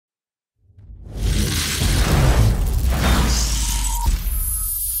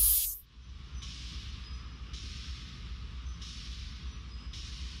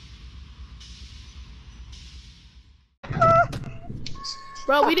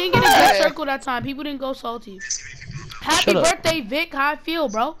Bro, we didn't get a good circle that time. People didn't go salty. Happy birthday, Vic. How I feel,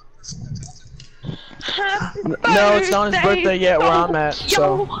 bro? No, it's not his birthday yet where I'm at,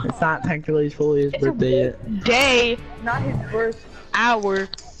 so it's not technically fully his birthday yet. Day, not his birth hour.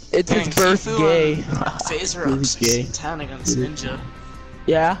 It's his birthday. Phaser up 16-10 against Ninja.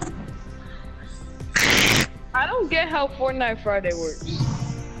 Yeah. I don't get how Fortnite Friday works.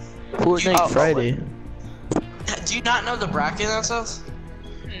 Fortnite Friday. Do you not know the bracket and stuff?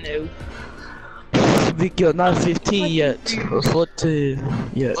 No. Vic, you're not 15 yet, or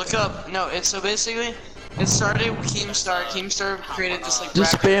 14 yet. Look up. No, it's so basically, it started with Keemstar. Keemstar created this like.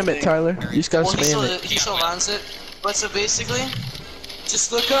 Just spam it, Tyler. You just gotta spam it. He still runs it. But so basically,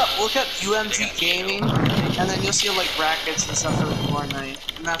 just look up UMG Gaming, and then you'll see like brackets and stuff for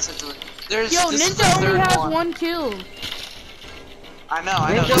Fortnite, and that's it. There's. Yo, Ninja only has one kill. I know.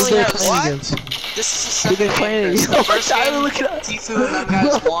 Who they playing against? This is the second game. The first game, Tifu and them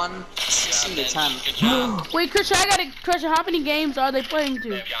guys won 16-10. Wait, Christian, I got a question. How many games are they playing to?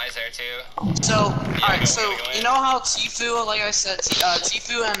 They have guys there too. So, alright, so you know how Tifu, like I said,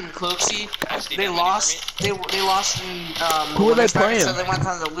 Tifu and Cloaksy, they lost. They lost in who are they playing? So they went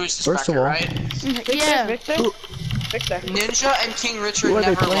on the losers First of all, right? Yeah. Victor? Ninja and King Richard who are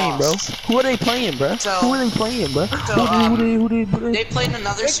they never playing, lost. bro? Who are they playing, bro? So, who are they playing, bro? So, they played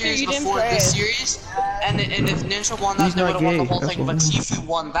another series before this series, and if Ninja won that, they would have won the whole thing. But Tifu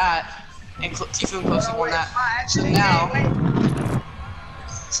won that, and Tifu and Cloaksy won that.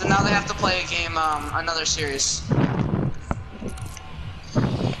 So now they have to play a game, another series.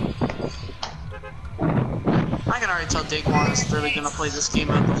 I can already tell Daquan is really gonna play this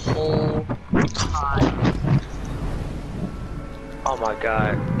game out the whole time. Oh my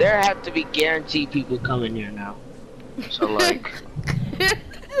god. There have to be guaranteed people coming here now. So like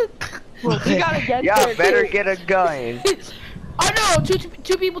well, you gotta get y'all better get a gun. Oh no,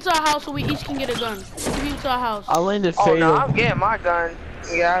 two people to our house so we each can get a gun. 2 people to our house. I landed fatal. Oh no, I'm getting my gun.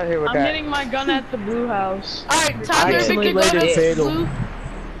 Get out of here with I'm getting my gun at the blue house. Alright, Tyler, Victor, go to fatal. blue.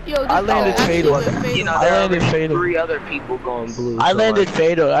 Yo, I landed fatal. You know, I landed fatal. 3 other people going blue. I landed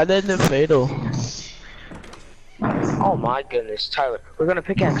fatal. I landed fatal. Oh my goodness, Tyler. We're gonna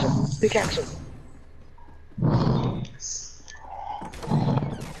pickaxe him. Pickaxe him.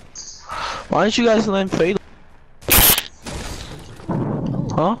 Why didn't you guys land fatal?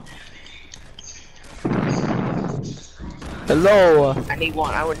 Huh? Hello. I need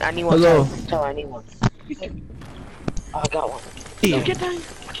one. I need one. Hello. Tyler, I need one. Oh, I got one. Hey. Get down.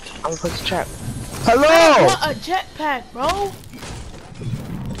 I'm gonna put the trap. Hello. What a jetpack, bro.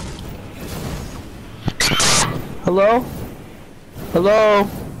 Hello? Hello?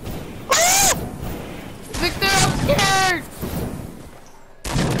 Victor, I'm scared!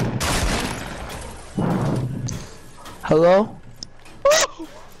 Hello?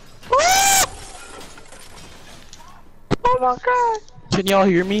 Oh my god! Can y'all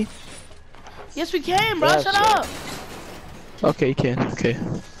hear me? Yes, we can, bro. Yeah, Shut sure. up. Okay, you can. Okay.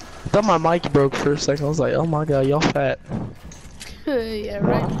 I thought my mic broke for a second. I was like, oh my god, y'all fat. Yeah,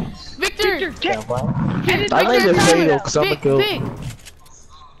 right. Victor! I landed fatal because I'm a goat.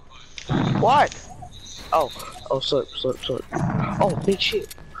 What? Oh, slip. Oh, big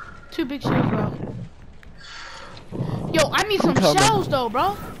shit. 2 big shields, bro. Yo, I need some coming. shells, though,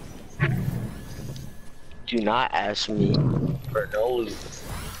 bro. Do not ask me for no loot.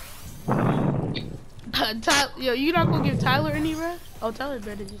 Yo, you not gonna give Tyler any, bro? Oh, Tyler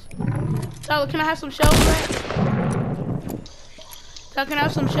better just. Tyler, can I have some shells, bro? Tyler, can I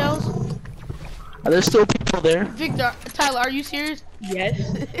have some shells? Are there still people there? Victor, Tyler, are you serious? Yes.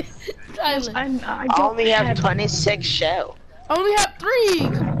 Tyler. I I only have 26 shell. I only have 3.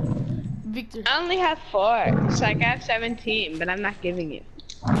 Victor. I only have 4, so I have 17, but I'm not giving you.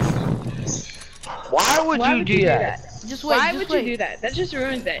 Why would you do that? Just wait. Why would you do that? That just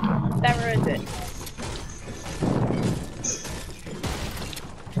ruins it. That ruins it.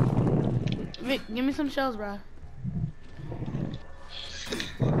 Vic, give me some shells, bro.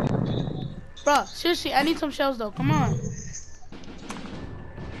 Bro, seriously, I need some shells though. Come on.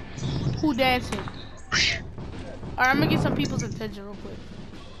 Who dancing? Alright, I'm gonna get some people's attention real quick.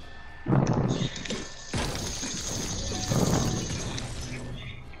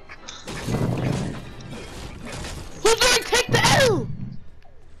 Who's gonna take the L?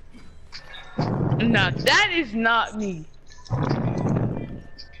 No, that is not me.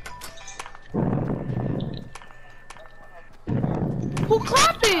 Who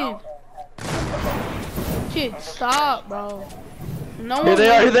clapping? Kid, stop, bro. No one. Here they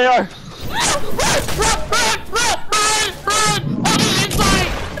are. Here they are. Run! On the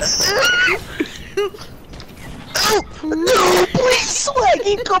inside! No, please, Swaggy,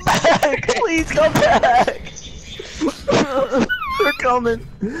 Swaggy, come back! Please come back! They're coming.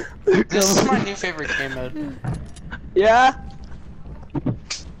 They're This is coming. my new favorite game mode. Yeah?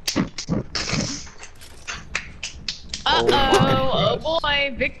 Uh-oh, oh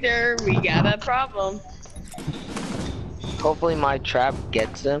boy, Victor, we got a problem. Hopefully my trap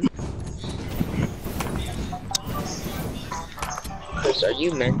gets them. Chris, are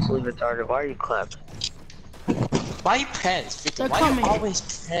you mentally retarded? Why are you clapping? Why you pets, Victor? They're Why coming. you always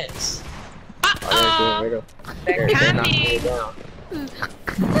pets? Why are they They're getting rid coming.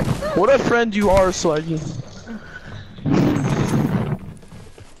 of? What a friend you are, Swaggy.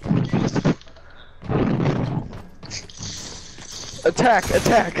 Attack,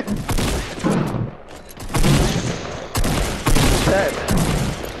 attack. Attack.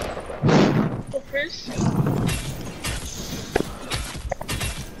 Chris?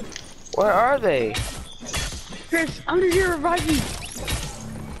 Where are they? Chris, under here, revive you.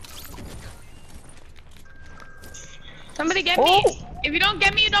 Somebody get me. If you don't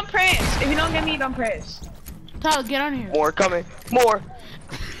get me, you don't press. If you don't get me, you don't press. Tyler, get on here. More coming. More.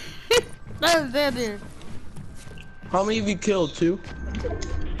 That's there. How many have you killed? 2?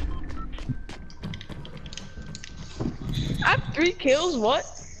 I have 3 kills, what?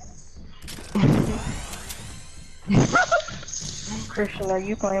 Christian, are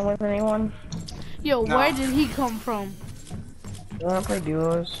you playing with anyone? Yo, No. where did he come from? You wanna play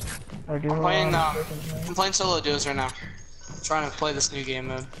duos? Or duo? I'm playing solo duos right now. I'm trying to play this new game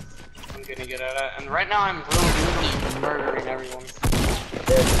mode. I'm gonna get at it. And right now I'm really murdering everyone.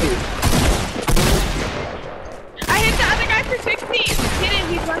 I hit the other guy for 60. Hit him,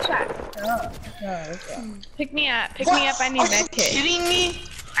 he's one shot. Okay. Pick me up, I need Are you med kit. kidding me?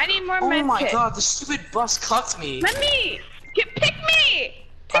 I need more Oh med my kit. god, the stupid bus cucked me. Let me! Pick me!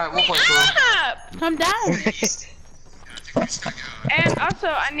 Pick Alright, we'll me play through. up! Come down. And also,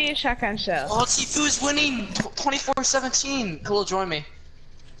 I need a shotgun shell. Oh, Tifu is winning 24-17. Cool, join me.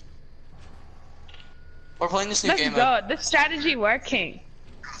 We're playing this new Let's game go, mode. the strategy working.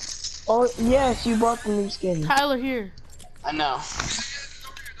 Oh, yes, you bought the new skin. Tyler here. I know.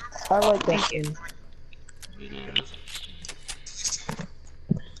 I like that skin.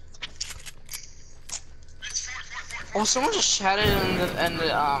 Oh, someone just chatted in the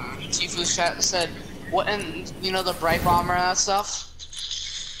Tifu's chat said, what, and you know the bright bomber and that stuff?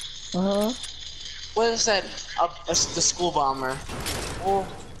 Uh-huh. What is that? The school bomber. Well,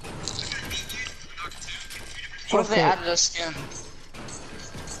 what if they Okay. added a skin?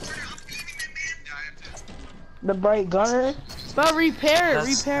 The bright gunner? But repair it,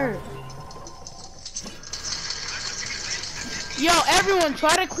 That's- repair it. Yo, everyone,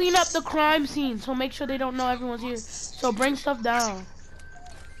 try to clean up the crime scene, so make sure they don't know everyone's here. So bring stuff down.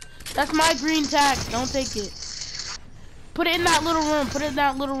 That's my green tag, don't take it. Put it in that little room,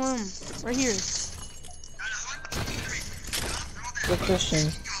 right here. The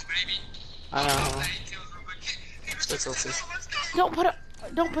Christian. I know. Still tilty. Don't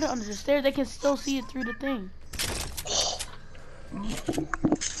put it under the stairs, they can still see it through the thing.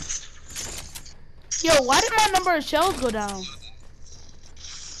 Yo, why did my number of shells go down?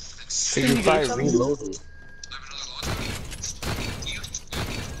 Cause you probably reloaded.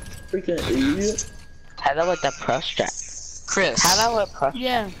 Freaking idiot. How that with that press strap? Chris. How that with press?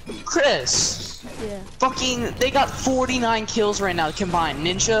 Yeah, Chris. yeah. Fucking, they got 49 kills right now combined.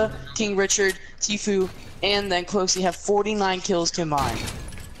 Ninja, King Richard, Tifu, and then Closey have 49 kills combined.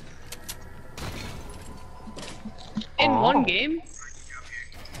 In one game?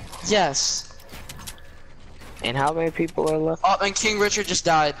 Yes. And how many people are left? Oh, and King Richard just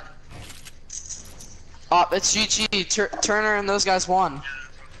died. Oh, it's GG. Turner and those guys won.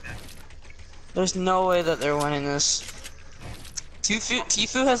 There's no way that they're winning this.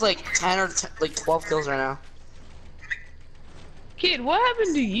 Tifu has like 10 or like 12 kills right now. Kid, what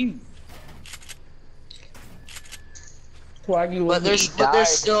happened to you? Swaggy But there's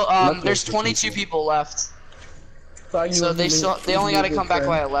still there's 22 people left. So they only gotta come back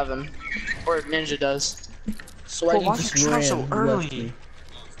by 11. Or Ninja does. Swaggy But why just you try ran, so left early? me.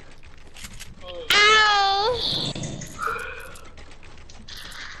 Ow!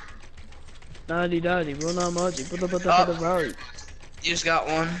 Daddy, bro, not much. Put the Oh. right. You just got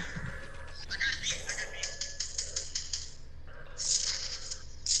one.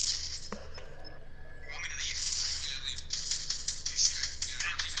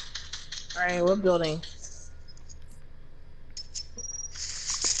 Alright, what building?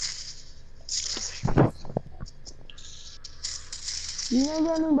 You ain't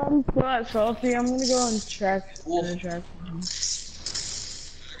got nobody still at Sophie. I'm gonna go on track. Wolf.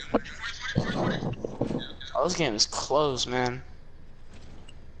 Oh, this game is close, man.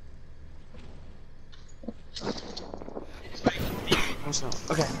 Let's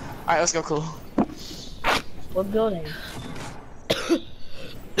go. Okay. Alright, let's go, cool. What building?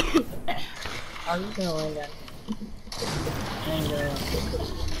 I'm just gonna land down.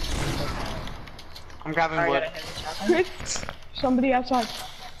 I'm grabbing wood. Chris, somebody outside.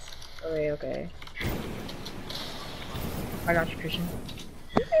 Okay. I got you, Christian.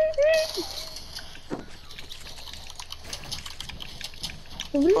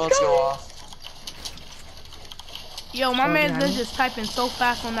 Let's go off. Yo, my man's been just typing so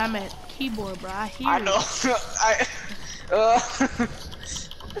fast on that man's keyboard, bro. I hear I it. know.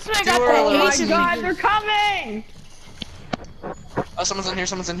 This man got Oh that my Asian god, music. they're coming! Oh, someone's in here,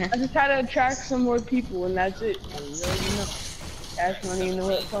 someone's in here. I just had to attract some more people and that's it. I already know. Cash money in the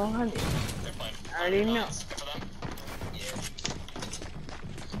whip for 100. I already know.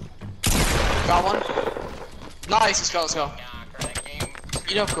 Got one. Nice, let's go.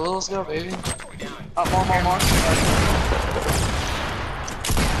 Eat up, cool, let's go, baby. More.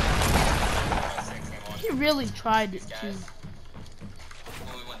 He really tried it too.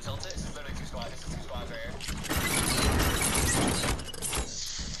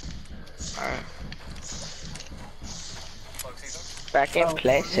 Alright. Back in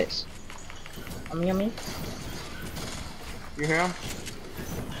places. Yummy. You hear him?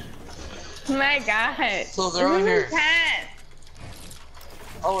 Oh my god. So they're over here.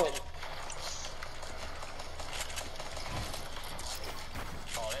 Oh, wait.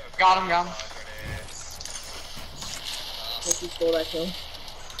 Got him. Hope you stole that kill.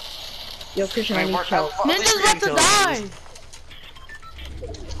 Yo, Christian, I need Mark, help. Ninja's about to die.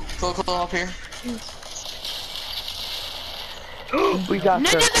 Cool, up here. We got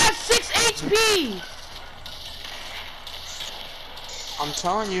Ninja's her. at 6 HP. I'm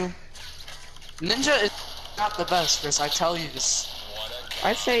telling you. Ninja is not the best, Chris, I tell you this.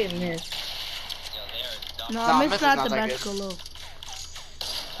 I'd say it missed. No, Myth it's is not not the that best good. Golo.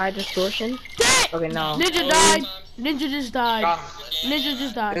 High distortion? Dang! Okay, no. Ninja died. Ninja just died. Got him. Ninja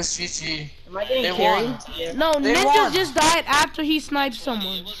just died. It's GG. Am I getting They carried? won. Yeah. No, They Ninja won. just died after he sniped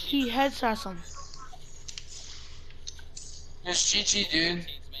someone. He headshot someone. It's GG, dude.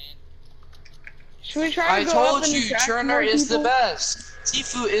 Should we try I to go up told and you, attract Turner more is the people? best.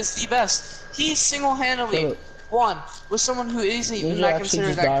 Tifu is the best. He single-handedly won with someone who isn't even Ninja that actually considered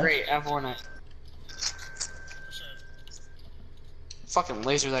just that died. great at Fortnite. Fucking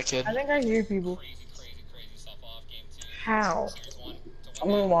laser that kid. I think I hear people. How? I'm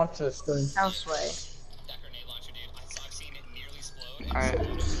gonna watch this thing. Houseway. Alright.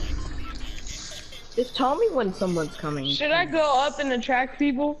 Just tell me when someone's coming. Should I go up and attract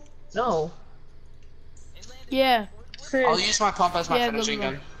people? No. Yeah. I'll use my pump as my Yeah, finishing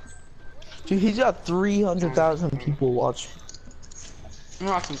go. gun. Dude, he's got 300,000 people watching. I'm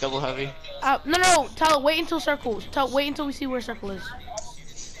rocking double heavy. No, Tyler, wait until circles. Wait until we see where circle is.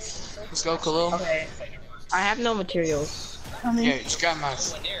 Let's go, Khalil. Okay. I have no materials. Yeah, just grab mine.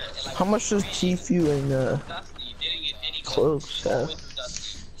 How much does Tfue and Cloaks have?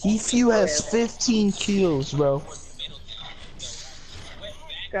 Tfue has 15 kills, bro.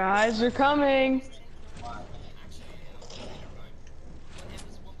 Guys are coming.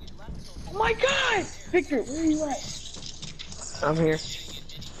 Oh my god! Victor, where are you at? I'm here.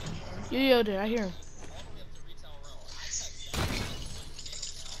 Yo, dude, I hear him.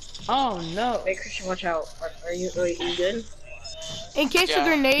 Oh no. Hey Christian, watch out. Are you good? In case Yeah. of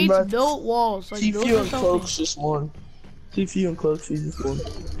grenades, But build walls. Like, those Tfue are and something. Cloaks just won. Tfue and Cloaks just won.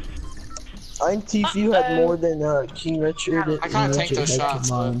 I think Tfue had more than King Richard and I can't take Richard those had shots,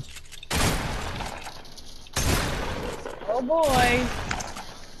 combined. Oh boy.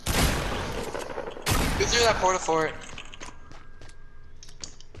 Who threw that porta fort?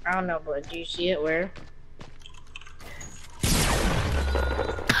 I don't know, but do you see it where?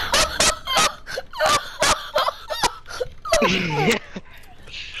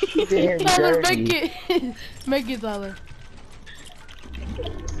 Damn Tyler, dirty. make it. Make it, Tyler.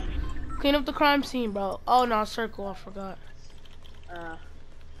 Clean up the crime scene, bro. Oh, no, circle. I forgot.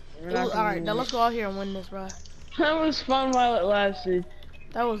 Alright, now let's go out here and win this, bro. That was fun while it lasted.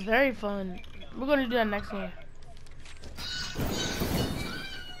 That was very fun. We're gonna do that next game.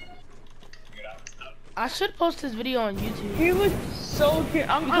 I should post this video on YouTube. He was so cute.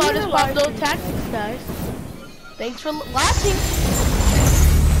 I'm We call this gonna lie Pablo to you. Tactics, guys. Thanks for watching.